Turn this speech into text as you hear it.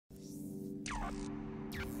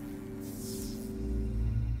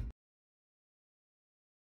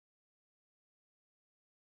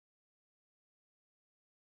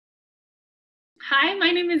Hi,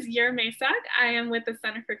 my name is Yer Masak. I am with the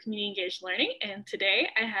Center for Community Engaged Learning, and today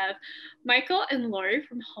I have Michael and Lori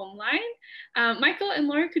from Homeline. Michael and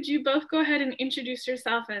Lori, could you both go ahead and introduce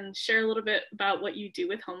yourself and share a little bit about what you do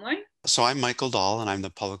with Homeline? So I'm Michael Dahl, and I'm the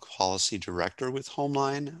Public Policy Director with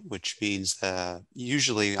Homeline, which means that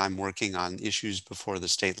usually I'm working on issues before the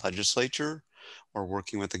state legislature or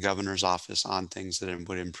working with the governor's office on things that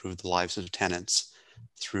would improve the lives of tenants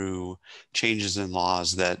through changes in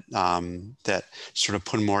laws that sort of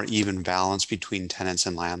put a more even balance between tenants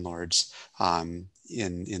and landlords in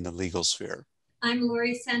the legal sphere. I'm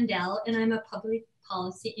Lori Sandel, and I'm a public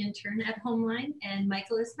policy intern at Homeline, and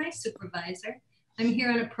Michael is my supervisor. I'm here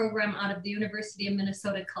on a program out of the University of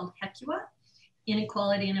Minnesota called HECUA,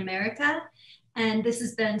 Inequality in America, and this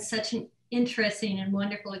has been such an interesting and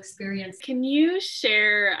wonderful experience. Can you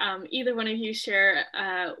share, either one of you share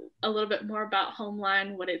a little bit more about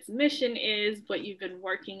Homeline, what its mission is, what you've been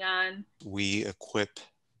working on? We equip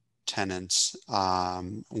tenants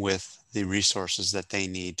with the resources that they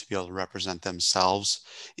need to be able to represent themselves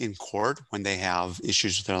in court when they have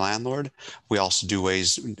issues with their landlord. We also do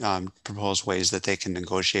propose ways that they can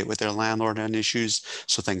negotiate with their landlord on issues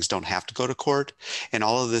so things don't have to go to court. And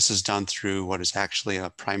all of this is done through what is actually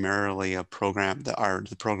primarily a program that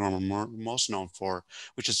the program we're most known for,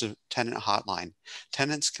 which is a tenant hotline.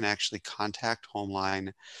 Tenants can actually contact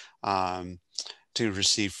Homeline to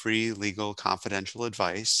receive free legal confidential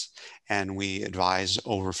advice. And we advise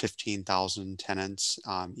over 15,000 tenants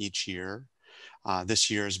each year. This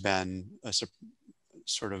year has been a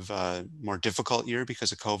sort of a more difficult year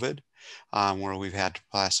because of COVID, where we've had to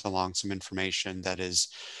pass along some information that is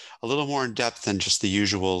a little more in depth than just the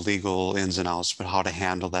usual legal ins and outs, but how to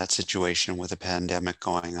handle that situation with a pandemic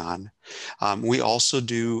going on. We also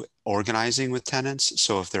do organizing with tenants.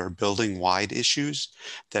 So if there are building wide issues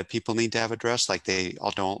that people need to have addressed, like they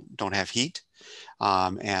all don't have heat,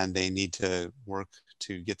 and they need to work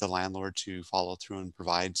to get the landlord to follow through and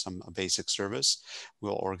provide some basic service,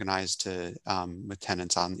 we'll organize with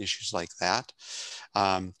tenants on issues like that.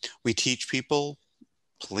 We teach people,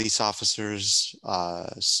 police officers,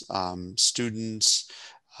 students,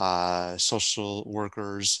 social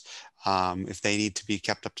workers, if they need to be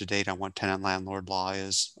kept up to date on what tenant landlord law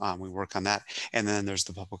is, we work on that. And then there's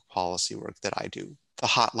the public policy work that I do. The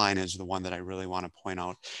hotline is the one that I really want to point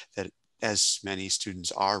out, that as many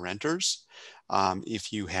students are renters,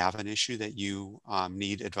 if you have an issue that you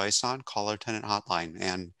need advice on, call our tenant hotline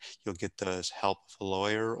and you'll get the help of a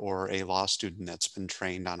lawyer or a law student that's been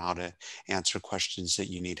trained on how to answer questions that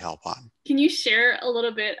you need help on. Can you share a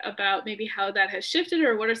little bit about maybe how that has shifted,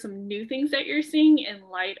 or what are some new things that you're seeing in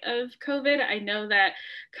light of COVID? I know that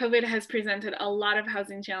COVID has presented a lot of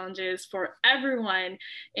housing challenges for everyone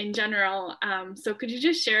in general. So could you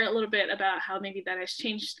just share a little bit about how maybe that has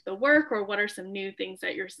changed the work, or what are some new things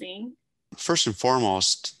that you're seeing? First and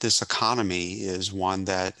foremost, this economy is one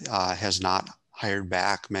that has not hired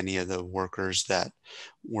back many of the workers that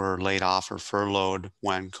were laid off or furloughed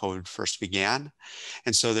when COVID first began.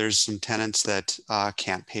 And so there's some tenants that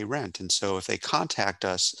can't pay rent. And so if they contact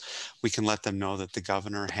us, we can let them know that the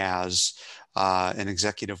governor has an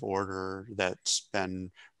executive order that's been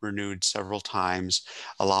renewed several times,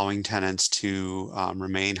 allowing tenants to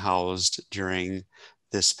remain housed during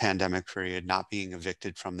this pandemic period, not being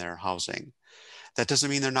evicted from their housing. That doesn't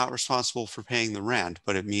mean they're not responsible for paying the rent,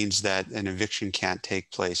 but it means that an eviction can't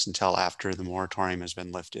take place until after the moratorium has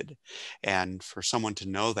been lifted. And for someone to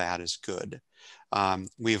know that is good.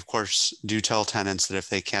 We, of course, do tell tenants that if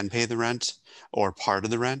they can pay the rent or part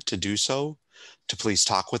of the rent, to do so, to please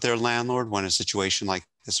talk with their landlord when a situation like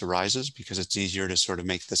this arises, because it's easier to sort of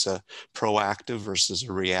make this a proactive versus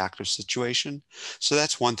a reactive situation. So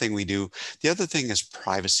that's one thing we do. The other thing is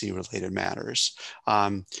privacy related matters.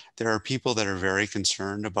 There are people that are very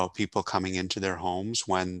concerned about people coming into their homes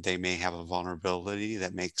when they may have a vulnerability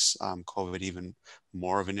that makes COVID even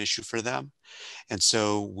more of an issue for them. And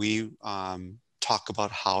so we talk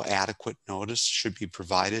about how adequate notice should be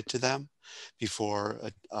provided to them before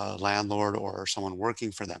a landlord or someone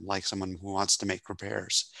working for them, like someone who wants to make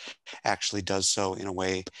repairs, actually does so in a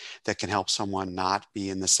way that can help someone not be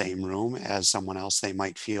in the same room as someone else they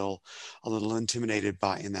might feel a little intimidated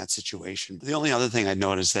by in that situation. The only other thing I'd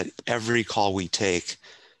note is that every call we take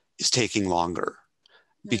is taking longer,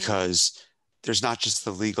 because there's not just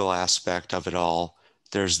the legal aspect of it all,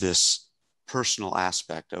 there's this personal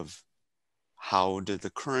aspect of how do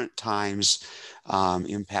the current times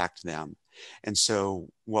impact them. And so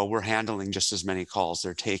while we're handling just as many calls,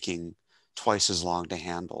 they're taking twice as long to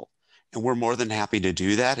handle. And we're more than happy to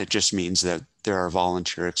do that. It just means that there are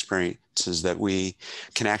volunteer experiences that we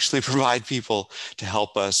can actually provide people to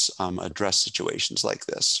help us address situations like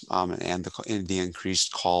this and the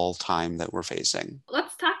increased call time that we're facing.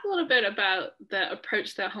 Let's talk a little bit about the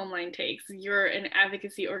approach that Homeline takes. You're an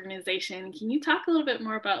advocacy organization. Can you talk a little bit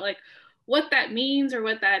more about like what that means or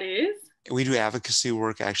what that is? We do advocacy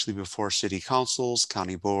work actually before city councils,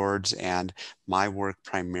 county boards, and my work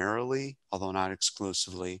primarily, although not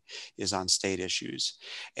exclusively, is on state issues.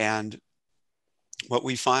 And what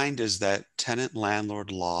we find is that tenant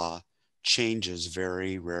landlord law changes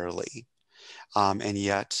very rarely. And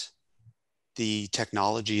yet the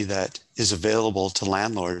technology that is available to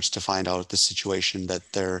landlords to find out the situation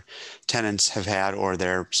that their tenants have had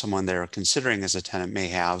or someone they're considering as a tenant may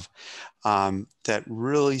have, that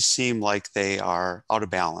really seem like they are out of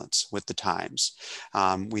balance with the times.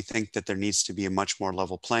 We think that there needs to be a much more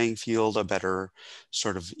level playing field, a better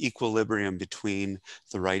sort of equilibrium between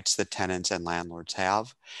the rights that tenants and landlords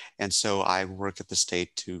have. And so I work at the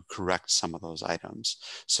state to correct some of those items.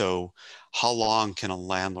 So how long can a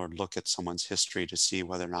landlord look at someone's history to see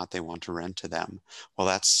whether or not they want to rent to them? Well,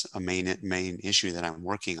 that's a main issue that I'm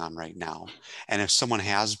working on right now. And if someone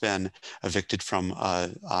has been evicted from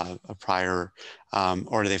a prior,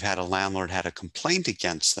 or they've had a landlord had a complaint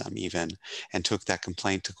against them even, and took that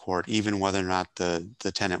complaint to court, even whether or not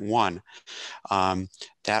the tenant won,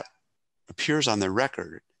 that appears on their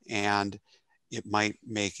record, and it might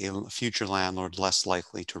make a future landlord less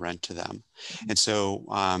likely to rent to them. And so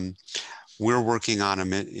we're working on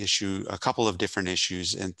a couple of different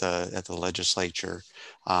issues at the legislature,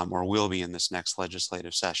 or will be in this next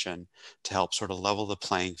legislative session, to help sort of level the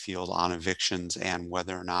playing field on evictions and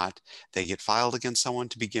whether or not they get filed against someone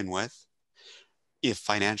to begin with, if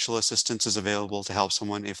financial assistance is available to help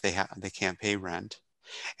someone if they can't pay rent.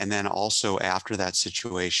 And then also after that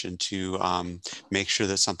situation to make sure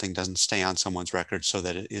that something doesn't stay on someone's record so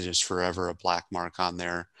that it is forever a black mark on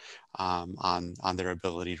their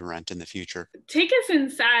ability to rent in the future. Take us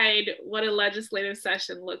inside what a legislative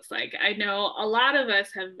session looks like. I know a lot of us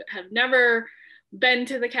have never been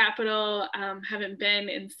to the Capitol, haven't been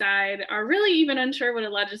inside, are really even unsure what a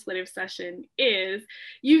legislative session is.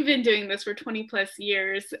 You've been doing this for 20 plus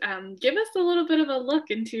years. Give us a little bit of a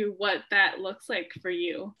look into what that looks like for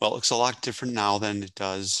you. Well, it's a lot different now than it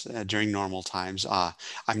does during normal times. I'm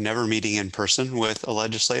never meeting in person with a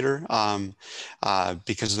legislator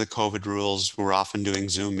because of the COVID rules. We're often doing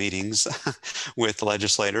Zoom meetings with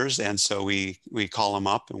legislators. And so we call them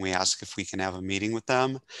up and we ask if we can have a meeting with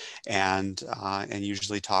them, and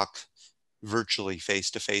usually talk virtually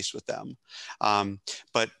face-to-face with them.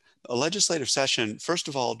 But a legislative session, first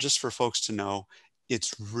of all, just for folks to know,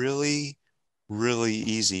 it's really, really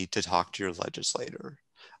easy to talk to your legislator.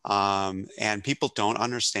 And people don't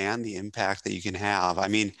understand the impact that you can have. I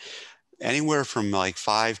mean, anywhere from like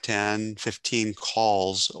 5, 10, 15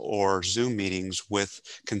 calls or Zoom meetings with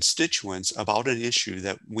constituents about an issue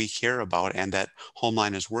that we care about and that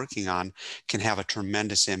Homeline is working on can have a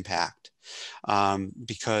tremendous impact.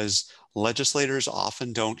 Because legislators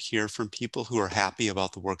often don't hear from people who are happy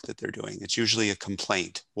about the work that they're doing. It's usually a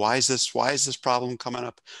complaint. Why is this problem coming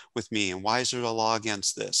up with me? And why is there a law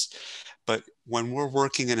against this? But when we're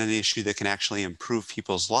working on an issue that can actually improve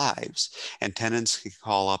people's lives, and tenants can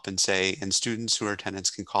call up and say, and students who are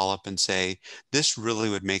tenants can call up and say, this really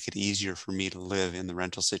would make it easier for me to live in the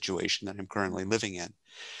rental situation that I'm currently living in.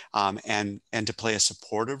 And to play a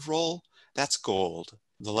supportive role, that's gold.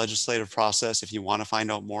 The legislative process, if you want to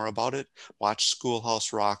find out more about it, watch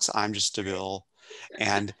Schoolhouse Rock's I'm Just a Bill,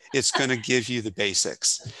 and it's going to give you the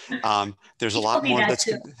basics. There's a lot more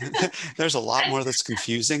there's a lot more that's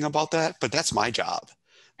confusing about that, but that's my job.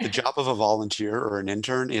 The job of a volunteer or an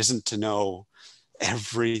intern isn't to know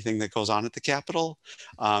everything that goes on at the Capitol.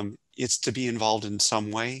 It's to be involved in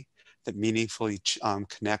some way that meaningfully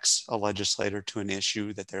connects a legislator to an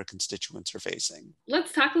issue that their constituents are facing.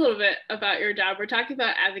 Let's talk a little bit about your job. We're talking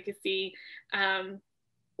about advocacy.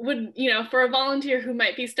 For a volunteer who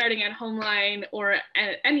might be starting at Homeline or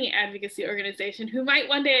at any advocacy organization who might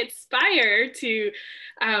one day aspire to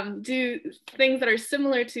do things that are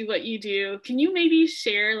similar to what you do, can you maybe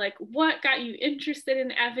share like what got you interested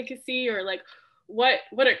in advocacy, or like what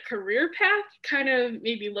a career path kind of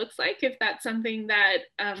maybe looks like, if that's something that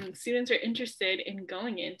students are interested in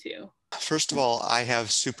going into? First of all, I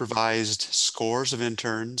have supervised scores of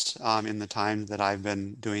interns in the time that I've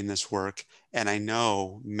been doing this work, and I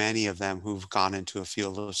know many of them who've gone into a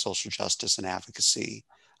field of social justice and advocacy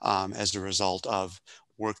as a result of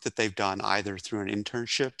work that they've done either through an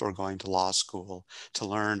internship or going to law school to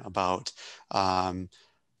learn about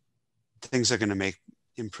things that are going to make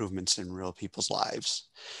improvements in real people's lives.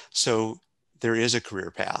 So there is a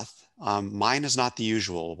career path. Mine is not the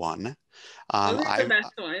usual one. Those are the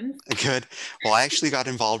best ones. Good. Well, I actually got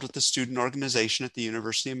involved with the student organization at the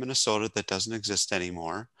University of Minnesota that doesn't exist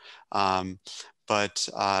anymore. But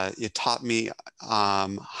it taught me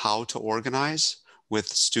how to organize with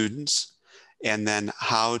students, and then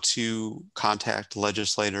how to contact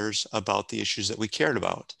legislators about the issues that we cared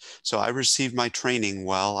about. So I received my training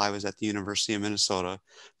while I was at the University of Minnesota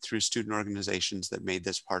through student organizations that made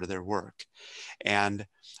this part of their work. And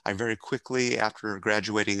I very quickly, after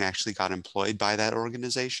graduating, actually got employed by that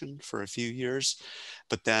organization for a few years.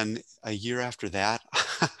 But then a year after that,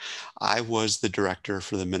 I was the director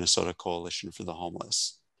for the Minnesota Coalition for the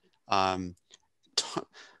Homeless.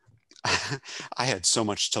 I had so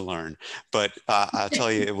much to learn, but I'll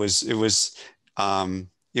tell you, it was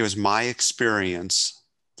my experience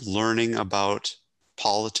learning about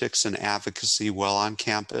politics and advocacy while on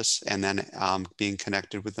campus, and then being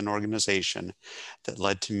connected with an organization that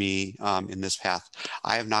led to me in this path.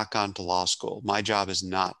 I have not gone to law school. My job is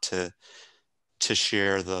not to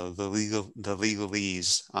share the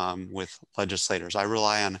legalese with legislators. I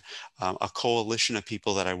rely on a coalition of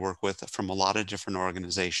people that I work with from a lot of different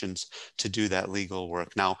organizations to do that legal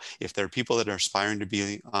work. Now, if there are people that are aspiring to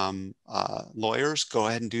be lawyers, go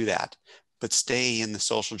ahead and do that. But stay in the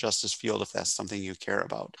social justice field if that's something you care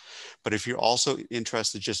about. But if you're also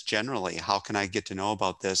interested just generally, how can I get to know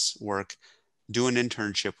about this work? Do an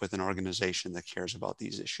internship with an organization that cares about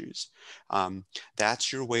these issues.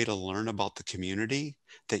 That's your way to learn about the community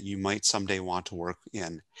that you might someday want to work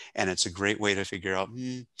in. And it's a great way to figure out,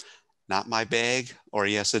 not my bag, or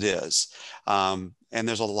yes, it is. And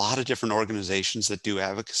there's a lot of different organizations that do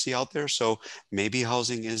advocacy out there. So maybe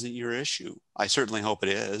housing isn't your issue. I certainly hope it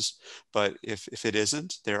is. But if it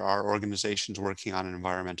isn't, there are organizations working on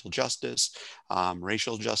environmental justice,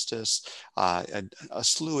 racial justice, a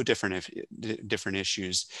slew of different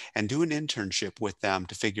issues, and do an internship with them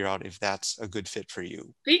to figure out if that's a good fit for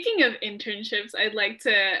you. Speaking of internships, I'd like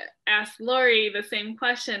to ask Lori the same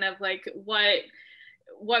question of like,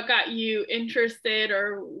 what got you interested,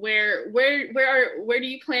 or where do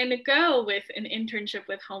you plan to go with an internship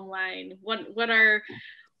with Homeline?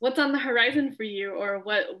 What's on the horizon for you, or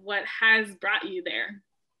what has brought you there?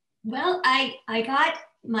 Well, I got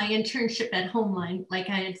my internship at Homeline, like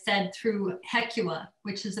I had said, through HECUA,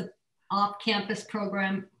 which is an off-campus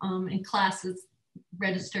program in classes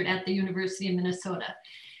registered at the University of Minnesota.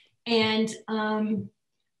 And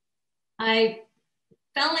I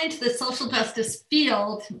fell into the social justice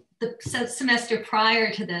field the semester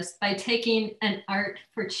prior to this by taking an art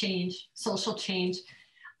for change, social change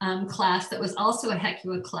class that was also a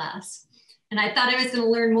HECUA class. And I thought I was going to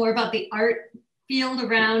learn more about the art field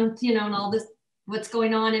around, and all this, what's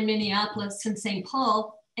going on in Minneapolis and St.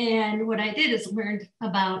 Paul. And what I did is learned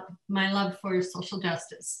about my love for social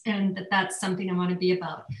justice, and that's something I want to be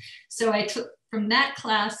about. So I took from that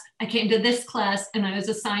class, I came to this class, and I was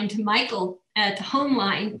assigned to Michael at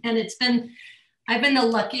Homeline. And I've been the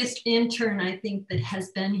luckiest intern, I think, that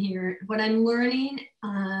has been here. What I'm learning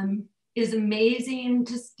is amazing.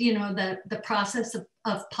 Just, the process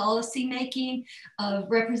of policy making, of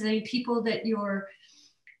representing people that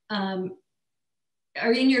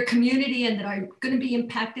are in your community and that are going to be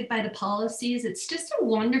impacted by the policies. It's just a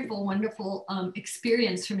wonderful, wonderful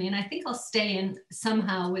experience for me. And I think I'll stay in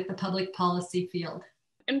somehow with the public policy field.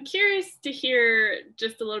 I'm curious to hear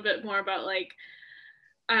just a little bit more about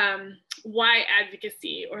why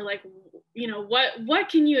advocacy, or what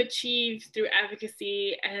can you achieve through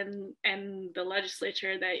advocacy and the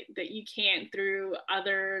legislature that you can't through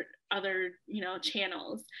other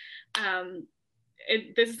channels.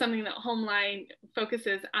 This is something that Homeline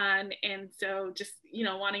focuses on, and so just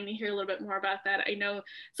wanting to hear a little bit more about that. I know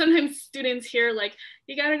sometimes students hear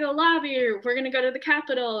you got to go lobby, or we're going to go to the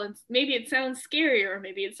Capitol, and maybe it sounds scary, or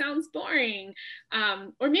maybe it sounds boring,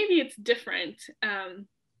 or maybe it's different.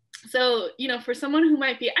 So for someone who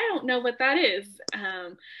might be, I don't know what that is,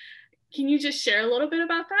 can you just share a little bit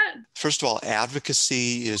about that? First of all,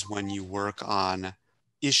 advocacy is when you work on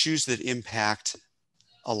issues that impact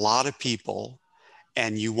a lot of people,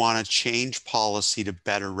 and you want to change policy to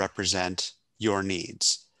better represent your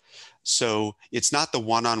needs. So it's not the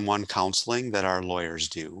one-on-one counseling that our lawyers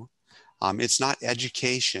do. It's not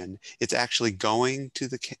education. It's actually going to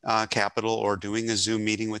the Capitol or doing a Zoom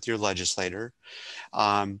meeting with your legislator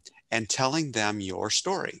and telling them your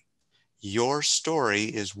story. Your story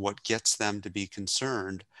is what gets them to be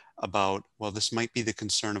concerned about, well, this might be the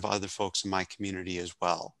concern of other folks in my community as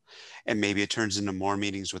well. And maybe it turns into more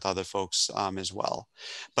meetings with other folks as well.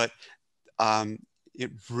 But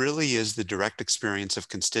it really is the direct experience of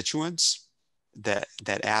constituents, that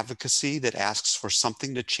advocacy that asks for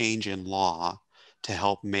something to change in law to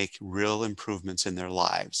help make real improvements in their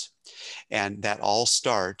lives. And that all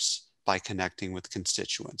starts by connecting with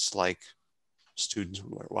constituents like students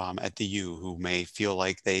at the U who may feel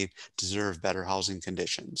like they deserve better housing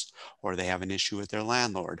conditions, or they have an issue with their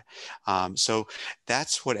landlord. So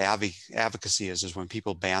that's what advocacy is when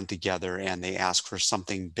people band together and they ask for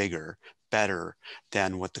something bigger, better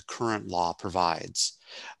than what the current law provides.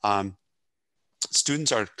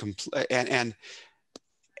 Students are, and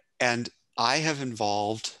I have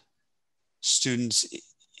involved students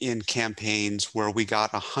in campaigns where we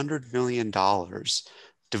got $100 million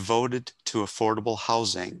devoted to affordable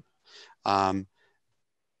housing. It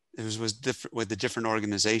was different with a different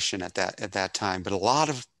organization at that time, but a lot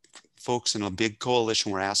of folks in a big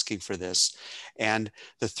coalition were asking for this. And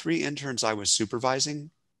the 3 interns I was supervising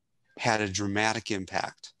had a dramatic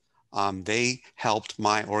impact. They helped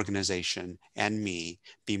my organization and me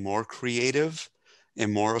be more creative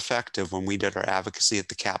and more effective when we did our advocacy at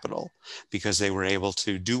the Capitol, because they were able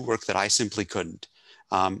to do work that I simply couldn't.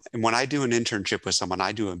 And when I do an internship with someone,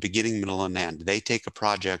 I do a beginning, middle, and end. They take a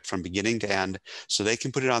project from beginning to end so they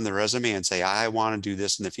can put it on their resume and say, I want to do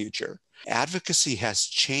this in the future. Advocacy has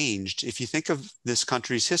changed. If you think of this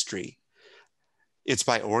country's history, it's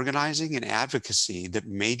by organizing and advocacy that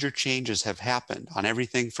major changes have happened on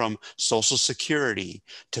everything from Social Security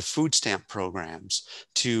to food stamp programs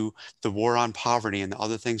to the war on poverty and the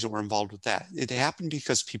other things that were involved with that. It happened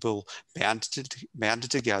because people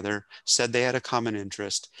banded together, said they had a common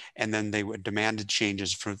interest, and then they demanded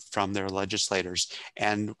changes from their legislators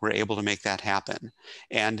and were able to make that happen.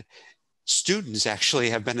 And students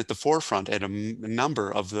actually have been at the forefront at a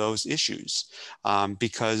number of those issues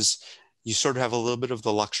because you sort of have a little bit of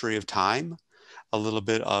the luxury of time, a little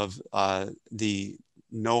bit of the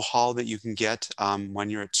know-how that you can get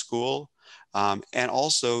when you're at school, and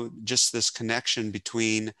also just this connection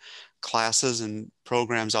between classes and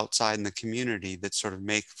programs outside in the community that sort of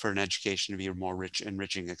make for an education to be a more rich,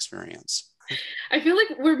 enriching experience. I feel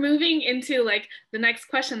like we're moving into like the next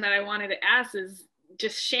question that I wanted to ask is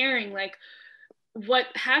just sharing like what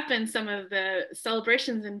have been some of the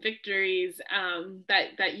celebrations and victories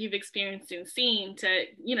that you've experienced and seen to,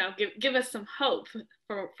 you know, give us some hope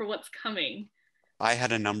for what's coming. I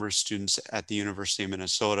had a number of students at the University of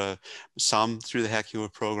Minnesota, some through the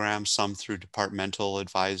HECUA program, some through departmental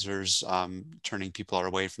advisors, turning people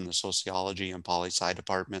away from the sociology and poli-sci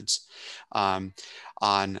departments, on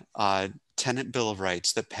tenant bill of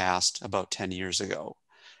rights that passed about 10 years ago.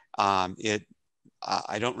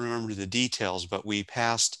 I don't remember the details, but we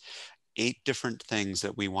passed 8 different things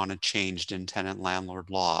that we wanted changed in tenant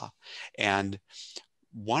landlord law. And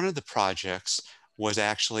one of the projects was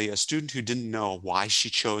actually a student who didn't know why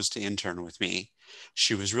she chose to intern with me.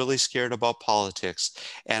 She was really scared about politics.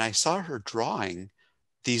 And I saw her drawing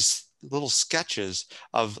these little sketches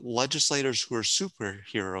of legislators who are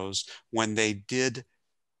superheroes when they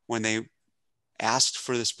asked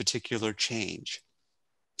for this particular change.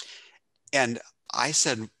 And I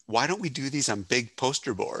said, why don't we do these on big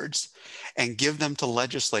poster boards and give them to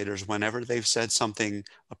legislators whenever they've said something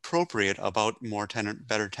appropriate about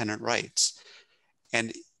better tenant rights?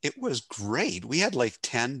 And it was great. We had like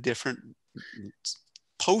 10 different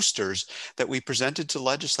posters that we presented to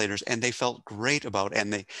legislators, and they felt great about,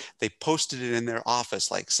 and they posted it in their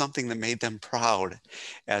office like something that made them proud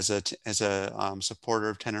as a supporter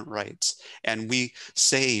of tenant rights. And we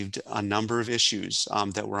saved a number of issues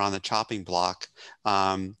that were on the chopping block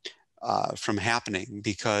from happening,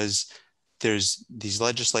 because these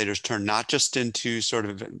legislators turned not just into sort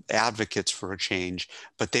of advocates for a change,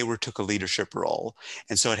 but they took a leadership role.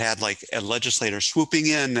 And so it had like a legislator swooping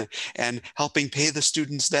in and helping pay the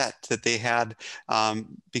students' debt that they had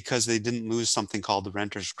because they didn't lose something called the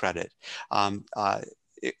renter's credit.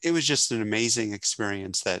 It was just an amazing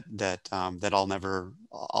experience that I'll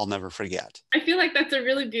never forget. I feel like that's a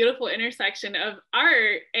really beautiful intersection of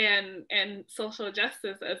art and social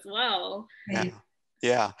justice as well. Right.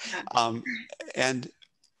 Yeah. And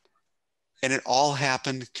it all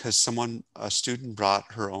happened because a student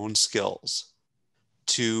brought her own skills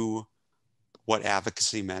to what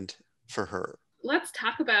advocacy meant for her. Let's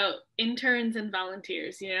talk about interns and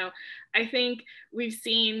volunteers. You know, I think we've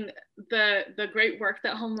seen the great work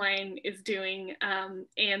that Homeline is doing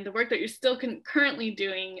and the work that you're still currently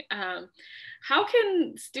doing. How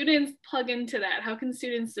can students plug into that? How can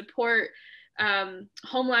students support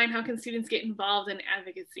Homeline? How can students get involved in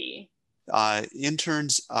advocacy?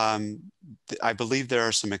 Interns, I believe there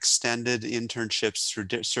are some extended internships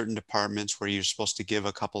through certain departments where you're supposed to give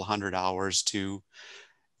a couple hundred hours to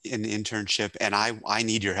an internship, and I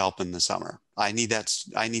need your help in the summer. I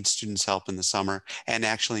need students' help in the summer, and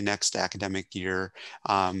actually next academic year,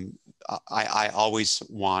 I always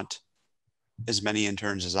want as many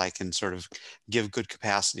interns as I can sort of give good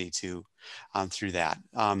capacity to through that.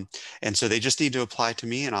 And so they just need to apply to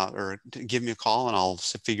me or give me a call, and I'll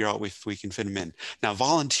figure out if we can fit them in. Now,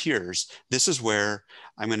 volunteers, this is where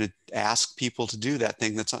I'm going to ask people to do that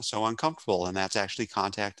thing that's so uncomfortable, and that's actually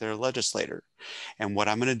contact their legislator. And what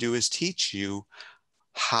I'm going to do is teach you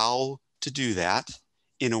how to do that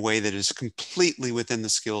in a way that is completely within the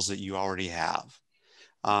skills that you already have.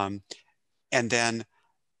 And then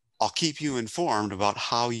I'll keep you informed about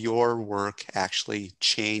how your work actually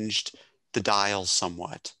changed the dial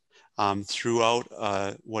somewhat throughout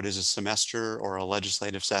what is a semester or a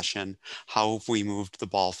legislative session. How have we moved the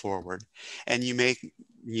ball forward? And you may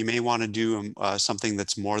want to do something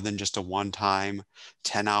that's more than just a one-time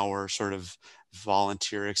 10-hour sort of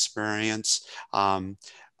volunteer experience. I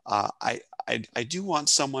do want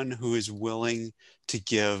someone who is willing to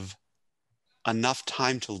give enough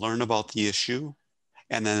time to learn about the issue,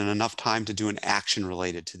 and then enough time to do an action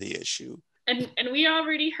related to the issue. And we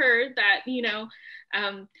already heard that,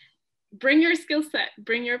 bring your skill set,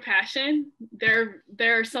 bring your passion. There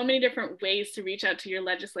are so many different ways to reach out to your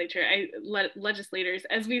legislators,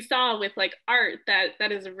 as we saw with like art,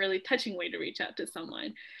 that is a really touching way to reach out to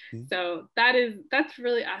someone. Mm-hmm. So that's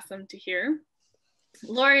really awesome to hear.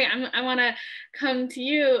 Lori, I want to come to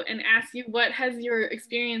you and ask you, what has your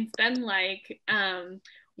experience been like?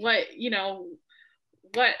 What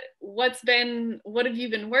have you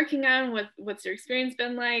been working on? What's your experience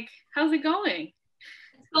been like? How's it going?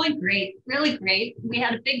 It's going great, really great. We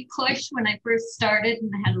had a big push when I first started, and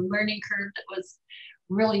I had a learning curve that was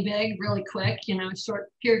really big, really quick, a short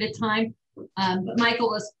period of time. But Michael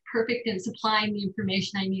was perfect in supplying the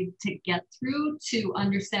information I needed to get through to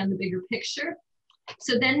understand the bigger picture.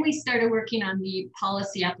 So then we started working on the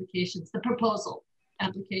policy applications, the proposal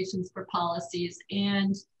applications for policies.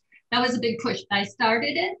 And that was a big push. I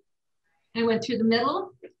started it. I went through the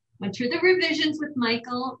middle, went through the revisions with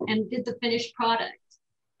Michael, and did the finished product.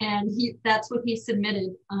 And that's what he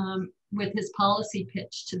submitted with his policy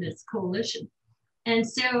pitch to this coalition. And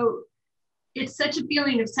so it's such a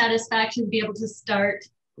feeling of satisfaction to be able to start,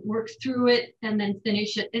 work through it, and then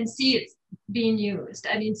finish it and see it's being used.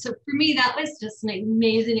 I mean, so for me, that was just an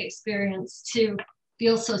amazing experience to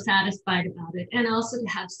feel so satisfied about it, and also to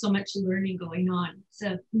have so much learning going on. It's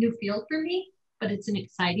a new field for me, but it's an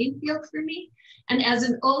exciting field for me. And as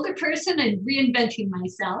an older person and reinventing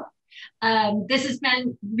myself, this has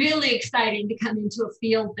been really exciting to come into a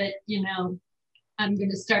field that, I'm going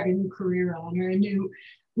to start a new career on, or a new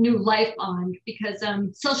life on, because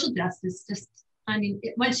social justice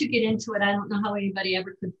once you get into it, I don't know how anybody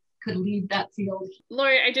ever could leave that field.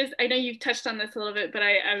 Lori, I know you've touched on this a little bit, but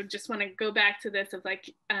I just want to go back to this of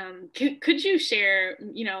like, could you share,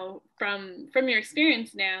 from your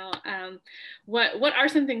experience now, what are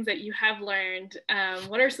some things that you have learned?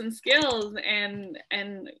 What are some skills, and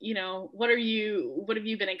what have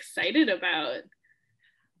you been excited about?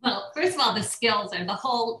 Well, first of all, the skills are the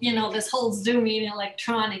whole, this whole Zooming,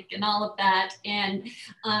 electronic, and all of that, and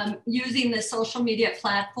using the social media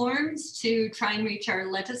platforms to try and reach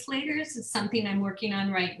our legislators is something I'm working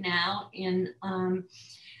on right now. And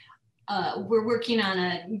we're working on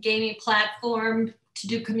a gaming platform to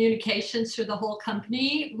do communications through the whole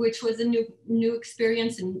company, which was a new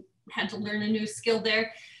experience, and had to learn a new skill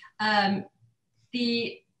there.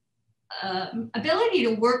 The ability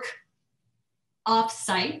to work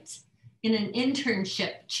off-site in an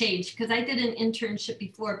internship changed, because I did an internship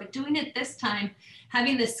before, but doing it this time,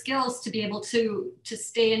 having the skills to be able to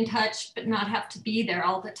stay in touch but not have to be there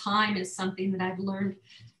all the time is something that I've learned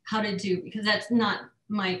how to do, because that's not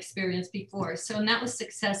my experience before. So, and that was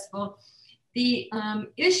successful. The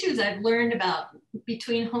issues I've learned about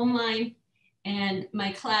between Homeline and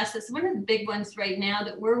my classes, one of the big ones right now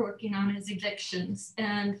that we're working on is evictions.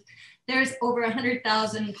 And there's over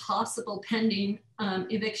 100,000 possible pending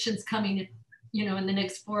evictions coming, in the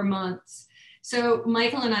next 4 months. So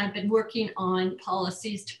Michael and I have been working on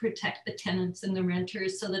policies to protect the tenants and the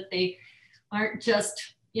renters, so that they aren't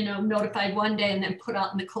just, notified one day and then put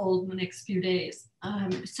out in the cold in the next few days.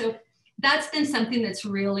 So that's been something that's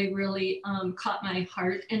really, really caught my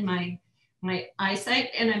heart and my eyesight,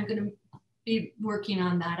 and I'm going to be working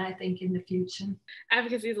on that, I think, in the future.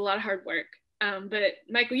 Advocacy is a lot of hard work. But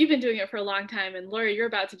Michael, you've been doing it for a long time, and Laura, you're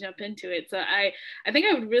about to jump into it. So I think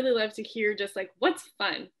I would really love to hear just like what's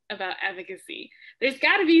fun about advocacy. There's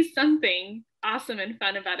got to be something awesome and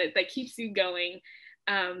fun about it that keeps you going.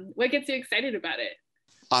 What gets you excited about it?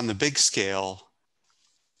 On the big scale,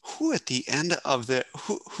 who at the end of the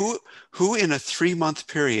who in a 3-month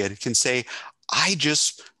period can say, I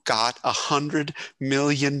just got $100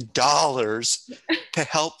 million to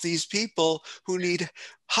help these people who need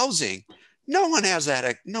housing? No one has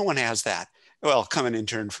that. No one has that. Well, come an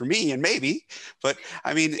intern for me and maybe, but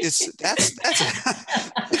I mean, that's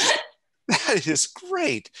that is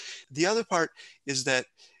great. The other part is that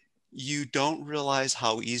you don't realize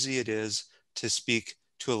how easy it is to speak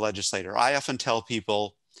to a legislator. I often tell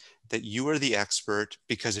people that you are the expert,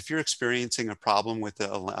 because if you're experiencing a problem with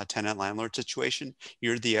a tenant landlord situation,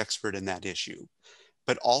 you're the expert in that issue.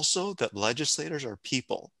 But also that legislators are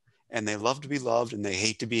people, and they love to be loved and they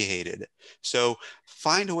hate to be hated. So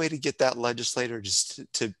find a way to get that legislator just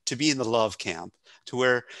to be in the love camp, to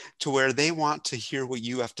where they want to hear what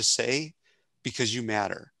you have to say because you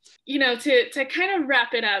matter. You know, to kind of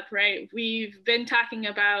wrap it up, right? We've been talking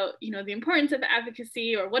about, you know, the importance of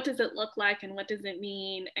advocacy, or what does it look like and what does it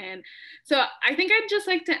mean? And so I think I'd just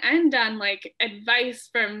like to end on like advice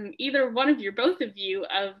from either one of you, both of you,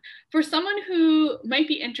 of for someone who might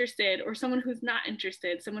be interested or someone who's not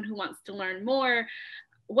interested, someone who wants to learn more,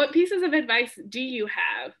 what pieces of advice do you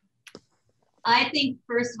have? I think,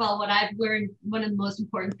 first of all, what I've learned, one of the most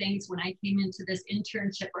important things when I came into this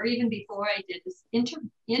internship, or even before I did this,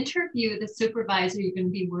 interview the supervisor you're going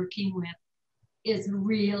to be working with is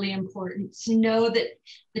really important. To know that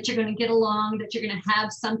you're going to get along, that you're going to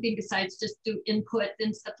have something besides just do input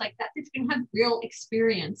and stuff like that, that you're going to have real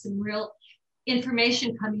experience and real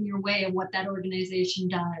information coming your way of what that organization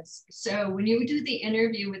does. So when you do the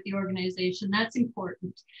interview with the organization, that's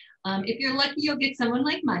important. If you're lucky, you'll get someone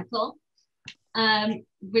like Michael,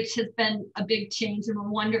 which has been a big change and a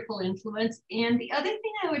wonderful influence. And the other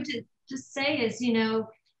thing I would just say is, you know,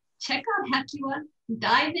 check out HECUA,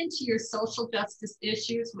 dive into your social justice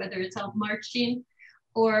issues, whether it's out marching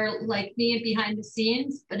or like me behind the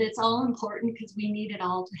scenes, but it's all important because we need it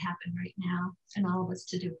all to happen right now and all of us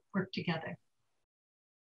to work together.